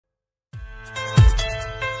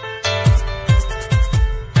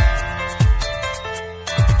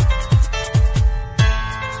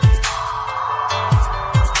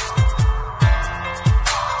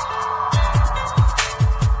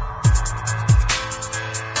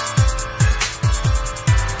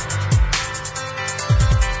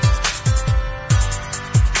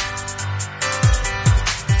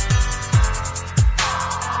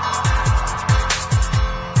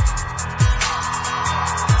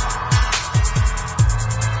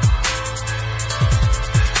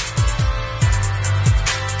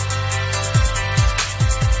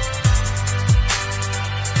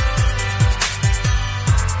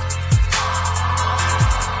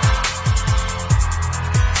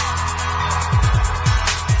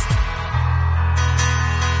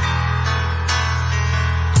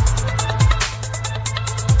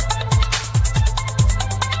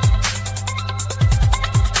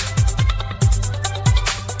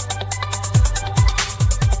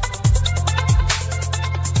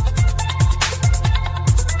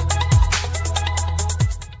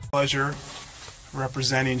Pleasure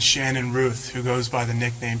representing Shannon Ruth, who goes by the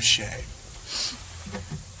nickname Shay.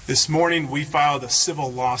 This morning, we filed a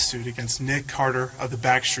civil lawsuit against Nick Carter of the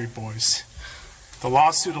Backstreet Boys. The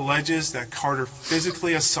lawsuit alleges that Carter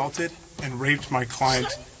physically assaulted and raped my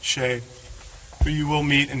client, Shay, who you will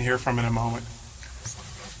meet and hear from in a moment.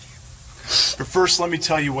 But first, let me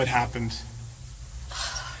tell you what happened.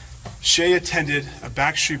 Shay attended a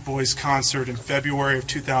Backstreet Boys concert in February of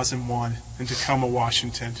 2001 in Tacoma,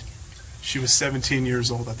 Washington. She was 17 years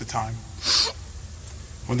old at the time.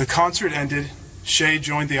 When the concert ended, Shay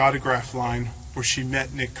joined the autograph line where she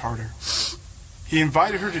met Nick Carter. He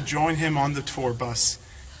invited her to join him on the tour bus,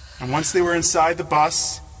 and once they were inside the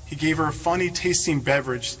bus, he gave her a funny tasting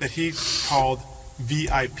beverage that he called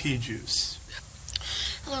VIP juice.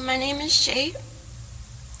 Hello, my name is Shay,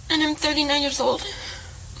 and I'm 39 years old.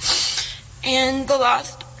 And the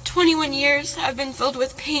last 21 years have been filled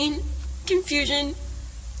with pain, confusion,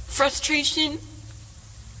 frustration,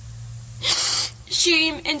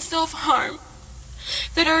 shame, and self-harm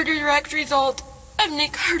that are a direct result of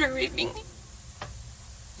Nick Carter raping me.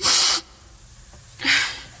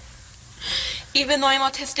 Even though I'm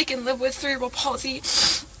autistic and live with cerebral palsy,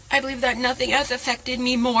 I believe that nothing has affected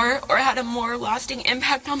me more or had a more lasting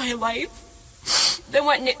impact on my life than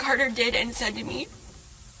what Nick Carter did and said to me.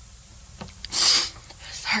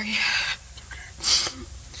 Sorry.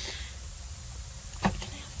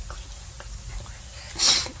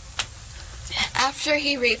 After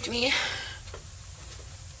he raped me,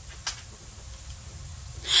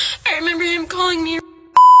 I remember him calling me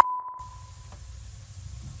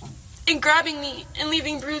and grabbing me and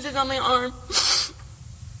leaving bruises on my arm.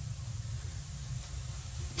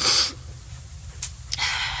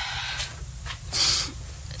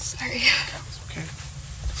 Sorry. Okay.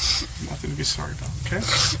 Nothing to be sorry about, okay?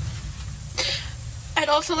 I'd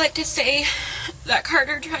also like to say that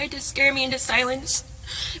Carter tried to scare me into silence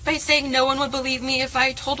by saying no one would believe me if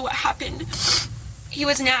I told what happened. He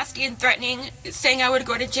was nasty and threatening, saying I would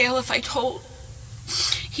go to jail if I told.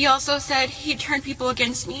 He also said he'd turn people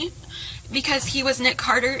against me because he was Nick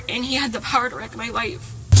Carter and he had the power to wreck my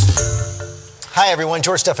life. Hi, everyone.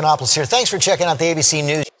 George Stephanopoulos here. Thanks for checking out the ABC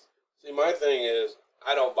News. See, my thing is,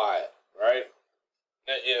 I don't buy it, right?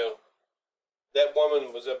 You know, that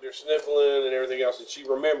woman was up there sniffling and everything else, and she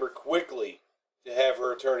remembered quickly to have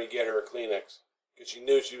her attorney get her a Kleenex because she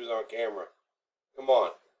knew she was on camera. Come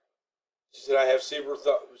on. She said, I have cerebral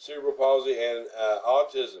palsy and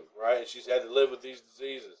autism, right? And she's had to live with these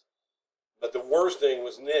diseases. But the worst thing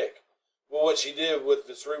was Nick. Well, what she did with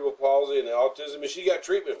the cerebral palsy and the autism is she got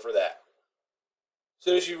treatment for that. As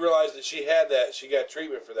soon as she realized that she had that, she got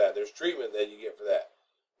treatment for that. There's treatment that you get for that.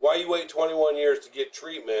 Why you wait 21 years to get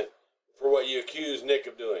treatment for what you accuse Nick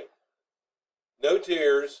of doing? No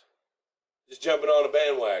tears, just jumping on a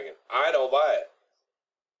bandwagon. I don't buy it.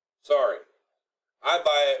 Sorry. I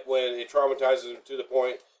buy it when it traumatizes them to the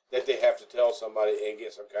point that they have to tell somebody and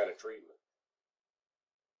get some kind of treatment.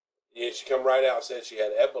 Yeah, she come right out and said she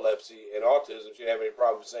had epilepsy and autism. She didn't have any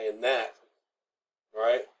problem saying that. All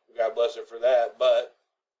right? God bless her for that. But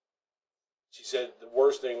she said the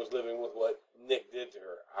worst thing was living with what Nick did to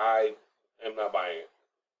her. I am not buying it.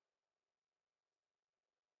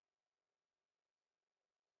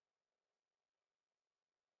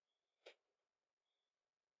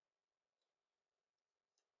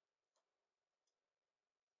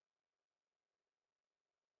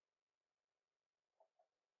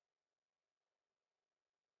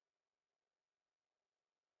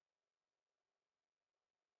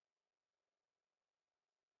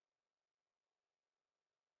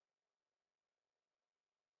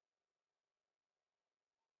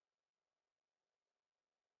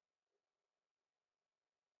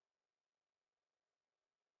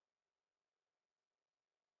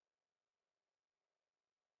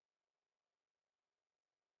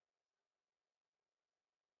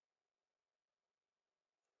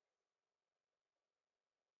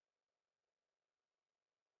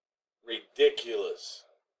 Ridiculous.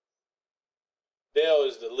 Dale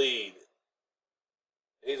is the lead.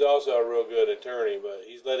 He's also a real good attorney, but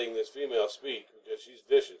he's letting this female speak because she's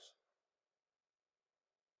vicious.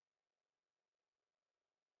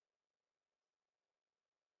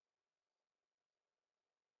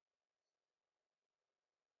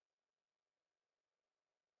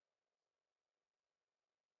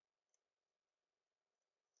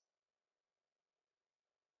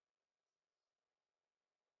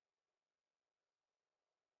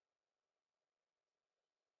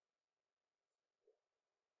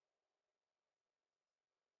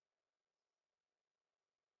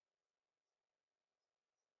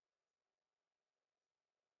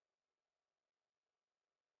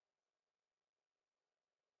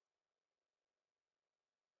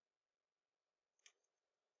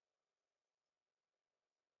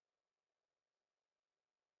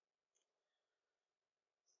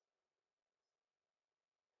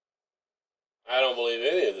 I don't believe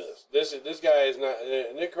any of this. This guy is not.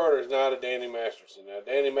 Nick Carter is not a Danny Masterson. Now,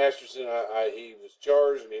 Danny Masterson, he was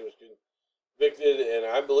charged and he was convicted, and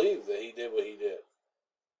I believe that he did what he did.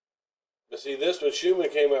 But see, this one, Schumann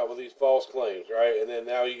came out with these false claims, right? And then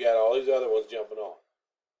now you got all these other ones jumping on.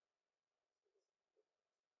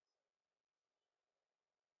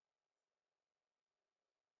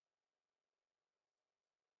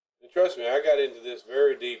 And trust me, I got into this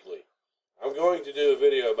very deeply. I'm going to do a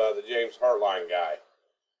video about the James Hartline guy,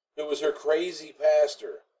 who was her crazy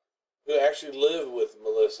pastor, who actually lived with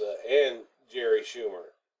Melissa and Jerry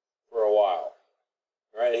Schumer for a while.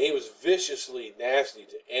 Right? And he was viciously nasty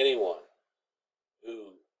to anyone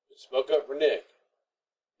who spoke up for Nick.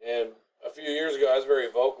 And a few years ago, I was very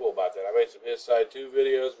vocal about that. I made some His Side 2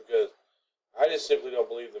 videos because I just simply don't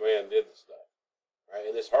believe the man did the stuff. Right?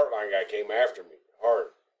 And this Hartline guy came after me hard.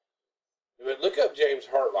 But look up James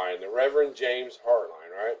Hartline, the Reverend James Hartline,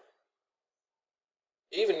 right?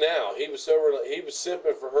 Even now, he was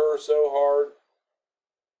simping for her so hard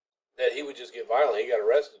that he would just get violent. He got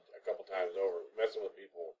arrested a couple times over messing with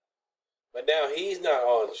people. But now he's not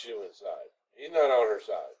on Schumann's side. He's not on her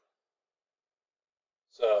side.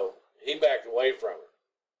 So he backed away from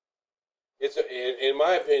her. In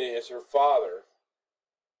my opinion, it's her father,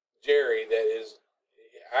 Jerry, that is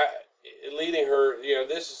leading her.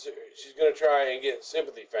 She's going to try and get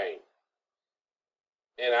sympathy fame.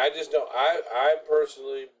 And I just don't. I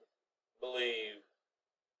personally believe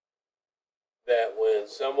that when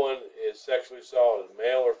someone is sexually assaulted,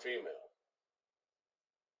 male or female,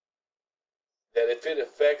 that if it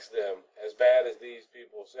affects them as bad as these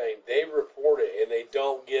people are saying, they report it and they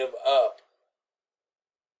don't give up.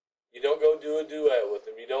 You don't go do a duet with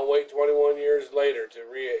them. You don't wait 21 years later to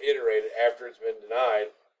reiterate it after it's been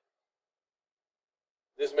denied.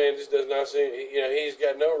 This man just does not seem, he's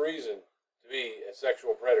got no reason to be a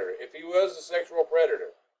sexual predator. If he was a sexual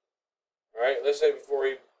predator, all right, let's say before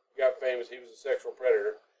he got famous, he was a sexual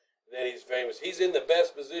predator, and then he's famous. He's in the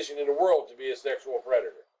best position in the world to be a sexual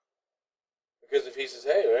predator. Because if he says,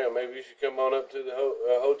 hey, man, maybe you should come on up to the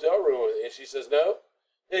hotel room, and she says no,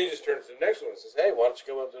 then he just turns to the next one and says, hey, why don't you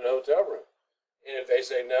come up to the hotel room? And if they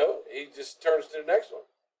say no, he just turns to the next one.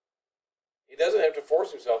 He doesn't have to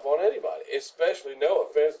force himself on anybody, especially, no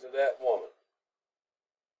offense to that woman.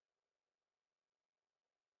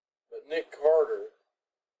 But Nick Carter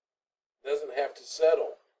doesn't have to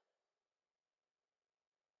settle.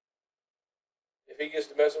 If he gets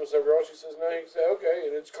to messing with some girl, she says no, he can say, okay,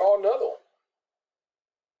 and it's called another one.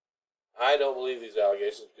 I don't believe these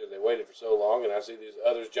allegations because they waited for so long, and I see these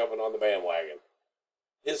others jumping on the bandwagon.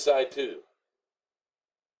 His side, too.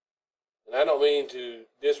 And I don't mean to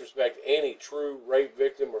disrespect any true rape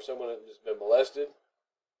victim or someone that's been molested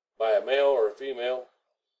by a male or a female,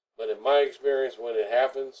 but in my experience, when it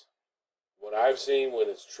happens, what I've seen, when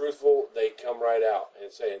it's truthful, they come right out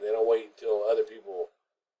and say it. They don't wait until other people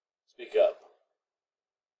speak up.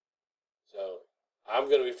 So I'm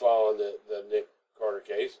going to be following the Nick Carter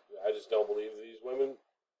case. I just don't believe these women,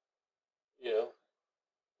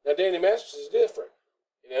 Now, Danny Masterson is different.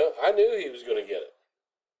 I knew he was going to get it.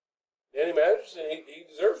 Danny Masterson, he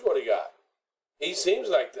deserves what he got. He seems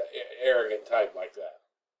like the arrogant type like that.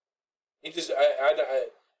 He just,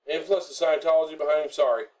 and plus the Scientology behind him,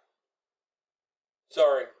 sorry.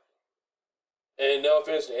 And no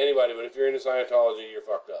offense to anybody, but if you're into Scientology, you're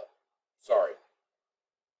fucked up. Sorry.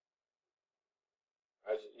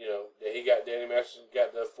 Danny Masterson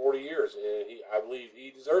got the 40 years, and I believe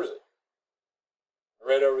he deserves it. I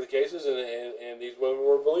read over the cases, and these women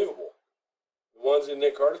were believable. The ones in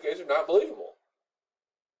Nick Carter's case are not believable.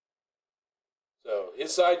 So,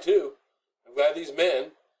 his side too. I'm glad these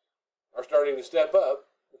men are starting to step up,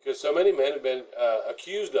 because so many men have been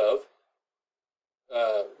accused of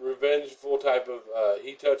revengeful type of,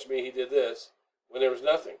 he touched me, he did this, when there was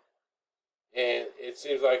nothing. And it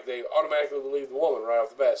seems like they automatically believe the woman right off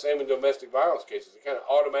the bat. Same in domestic violence cases. They kind of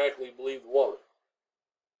automatically believe the woman.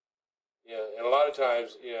 And a lot of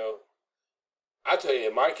times, I tell you,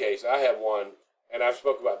 in my case, I have one, and I've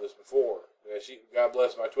spoken about this before. God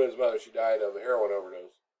bless my twin's mother, she died of a heroin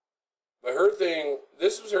overdose. But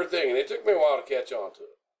this was her thing, and it took me a while to catch on to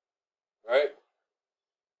it. Right?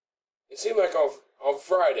 It seemed like on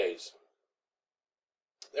Fridays,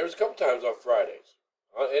 there was a couple times on Fridays,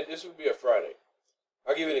 and this would be a Friday.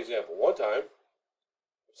 I'll give you an example. One time,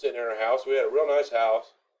 I'm sitting in her house. We had a real nice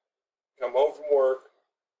house. Come home from work.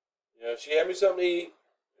 She had me something to eat.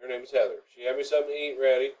 Her name is Heather. She had me something to eat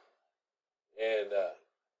ready. And,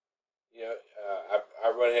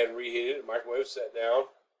 I went ahead and reheated it. The microwave, sat down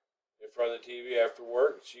in front of the TV after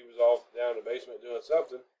work. She was off down in the basement doing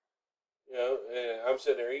something. You know, and I'm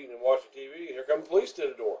sitting there eating and watching TV, and here come the police to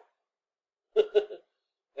the door.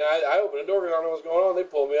 And I open the door, I don't know what's going on. They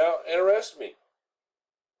pull me out and arrest me.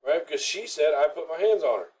 Right? Because she said I put my hands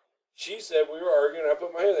on her. She said we were arguing and I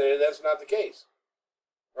put my hands on her, and that's not the case.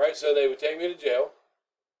 Right? So they would take me to jail.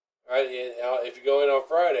 Right? And if you go in on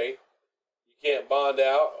Friday, you can't bond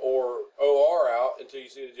out or OR out until you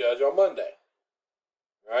see the judge on Monday.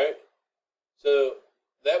 Right? So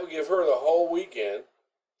that would give her the whole weekend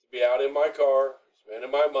to be out in my car, spending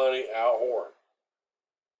my money, out whoring.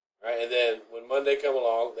 Right? And then when Monday come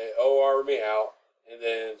along, they OR me out, and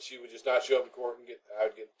then she would just not show up to court, and I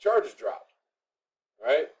would get the charges dropped.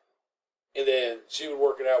 Right? And then she would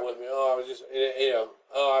work it out with me. Oh, I was just, you know,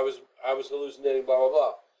 I was hallucinating, blah, blah,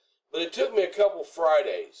 blah. But it took me a couple of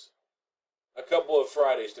Fridays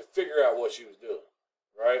to figure out what she was doing.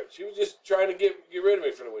 Right? She was just trying to get rid of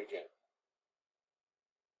me for the weekend.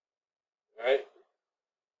 Right?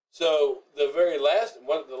 So the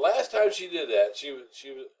last time she did that, she was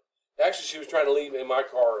trying to leave in my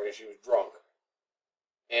car, and she was drunk.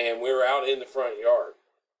 And we were out in the front yard.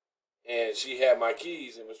 And she had my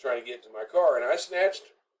keys and was trying to get to my car, and I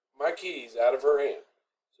snatched my keys out of her hand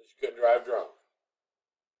so she couldn't drive drunk.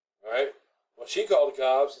 Alright? Well, she called the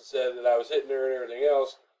cops and said that I was hitting her and everything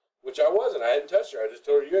else, which I wasn't. I hadn't touched her. I just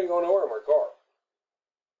told her, you ain't going nowhere in my car.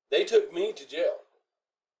 They took me to jail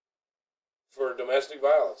for domestic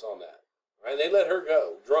violence on that. Right? They let her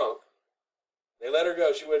go, drunk. They let her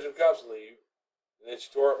go. She went to the cops to leave, and then she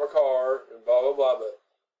tore up my car and blah, blah, blah. But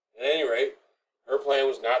at any rate, her plan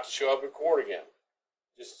was not to show up in court again,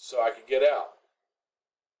 just so I could get out.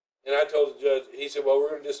 And I told the judge, he said, well, we're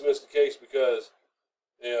going to dismiss the case because,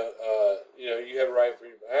 you have a right for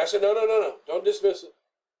you. And I said, no, don't dismiss it.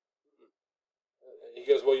 And he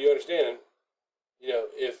goes, well, you understand,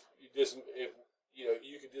 if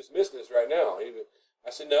you could dismiss this right now. I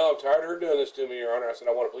said, no, I'm tired of her doing this to me, Your Honor. I said,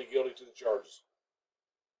 I want to plead guilty to the charges.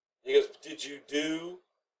 He goes, did you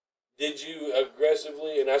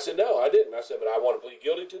aggressively? And I said, no, I didn't. I said, but I want to plead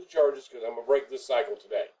guilty to the charges because I'm going to break this cycle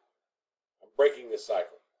today. I'm breaking this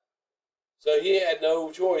cycle. So he had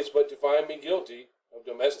no choice but to find me guilty of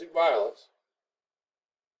domestic violence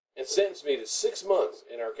and sentence me to 6 months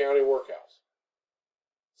in our county workhouse.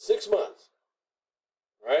 6 months.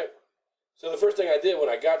 Right? So the first thing I did when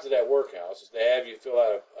I got to that workhouse is to have you fill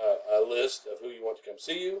out a list of who you want to come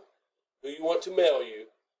see you, who you want to mail you,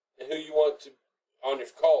 and who you want to on your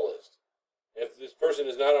call list. If this person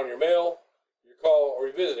is not on your mail, your call, or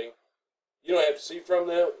your visiting, you don't have to see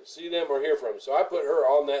them, or hear from them. So I put her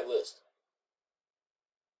on that list.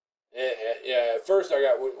 And at first I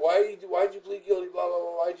got, why'd you plead guilty, blah, blah,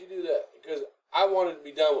 blah, why'd you do that? Because I wanted to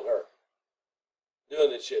be done with her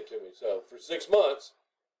doing this shit to me. So for 6 months,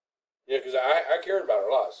 because I cared about her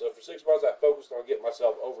a lot. So for 6 months I focused on getting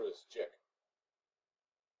myself over this chick.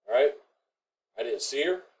 Alright? I didn't see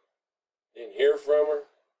her. Didn't hear from her,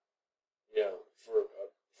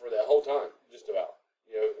 for that whole time, just about.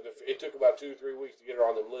 It took about 2 or 3 weeks to get her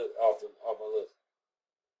on off my list.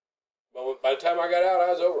 But by the time I got out,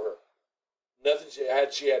 I was over her. Nothing.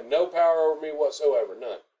 She had no power over me whatsoever,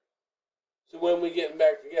 none. So when we getting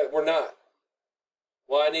back together, we're not.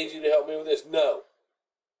 Well, I need you to help me with this. No.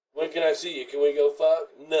 When can I see you? Can we go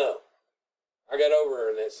fuck? No. I got over her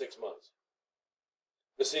in that 6 months.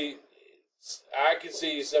 But see, I can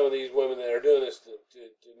see some of these women that are doing this to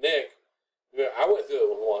Nick. I went through it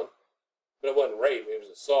with one, but it wasn't rape, it was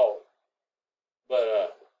assault.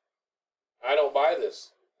 But I don't buy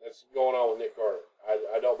this that's going on with Nick Carter.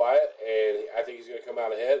 I don't buy it, and I think he's going to come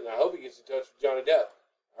out ahead, and I hope he gets in touch with Johnny Depp.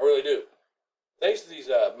 I really do. Thanks to these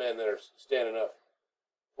men that are standing up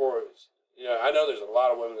for it. I know there's a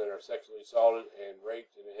lot of women that are sexually assaulted and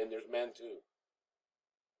raped, and there's men too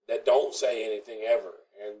that don't say anything ever.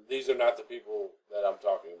 And these are not the people that I'm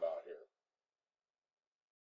talking about here.